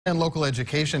And local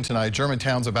education tonight,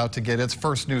 Germantown's about to get its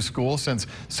first new school since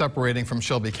separating from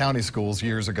Shelby County schools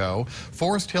years ago.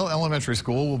 Forest Hill Elementary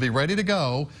School will be ready to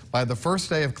go by the first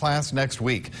day of class next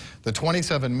week. The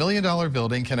 $27 million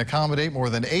building can accommodate more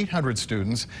than 800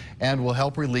 students and will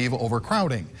help relieve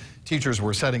overcrowding. Teachers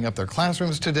were setting up their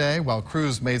classrooms today while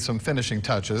crews made some finishing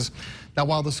touches. Now,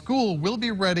 while the school will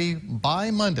be ready by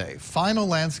Monday, final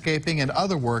landscaping and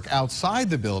other work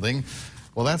outside the building,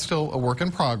 well, that's still a work in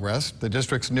progress. The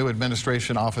district's new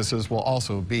administration offices will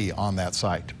also be on that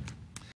site.